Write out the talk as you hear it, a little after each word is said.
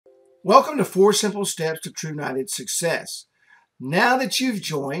Welcome to 4 Simple Steps to Trunited Success. Now that you've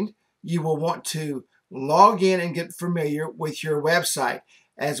joined, you will want to log in and get familiar with your website.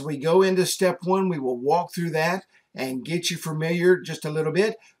 As we go into step 1, we will walk through that and get you familiar just a little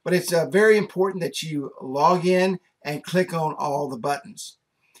bit. But it's very important that you log in and click on all the buttons.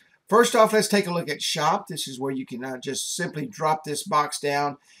 First off, let's take a look at Shop. This is where you can just simply drop this box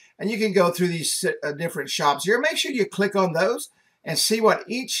down and you can go through these different shops here. Make sure you click on those and see what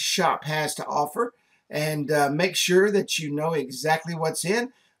each shop has to offer, and make sure that you know exactly what's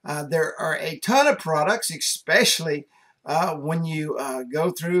in. There are a ton of products, especially when you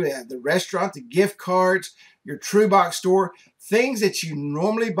go through the restaurant, the gift cards, your True Box store, things that you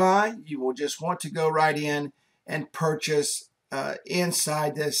normally buy, you will just want to go right in and purchase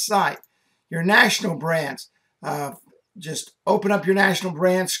inside this site. Your national brands, just open up your national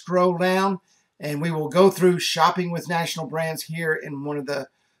brands, scroll down, and we will go through shopping with national brands here in one of the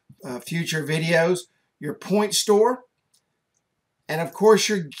future videos. Your point store, and of course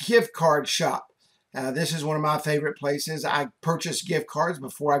your gift card shop. This is one of my favorite places. I purchase gift cards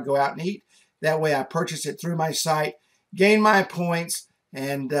before I go out and eat. That way I purchase it through my site, gain my points,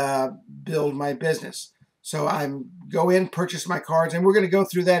 and build my business. So I go in, purchase my cards, and we're going to go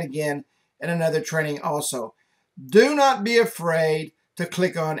through that again in another training also. Do not be afraid to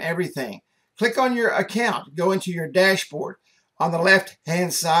click on everything. Click on your account. Go into your dashboard. On the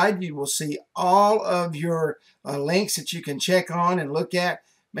left-hand side, you will see all of your links that you can check on and look at.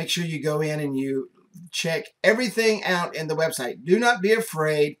 Make sure you go in and you check everything out in the website. Do not be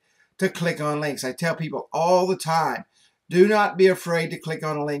afraid to click on links. I tell people all the time, do not be afraid to click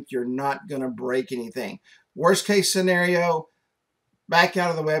on a link. You're not going to break anything. Worst case scenario, back out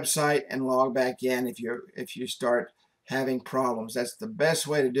of the website and log back in if you start having problems. That's the best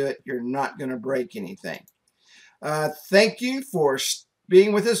way to do it. You're not going to break anything. Thank you for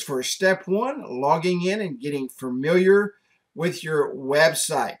being with us for step 1, logging in and getting familiar with your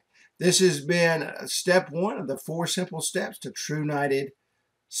website. This has been step 1 of the 4 simple steps to Trunited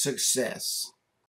success.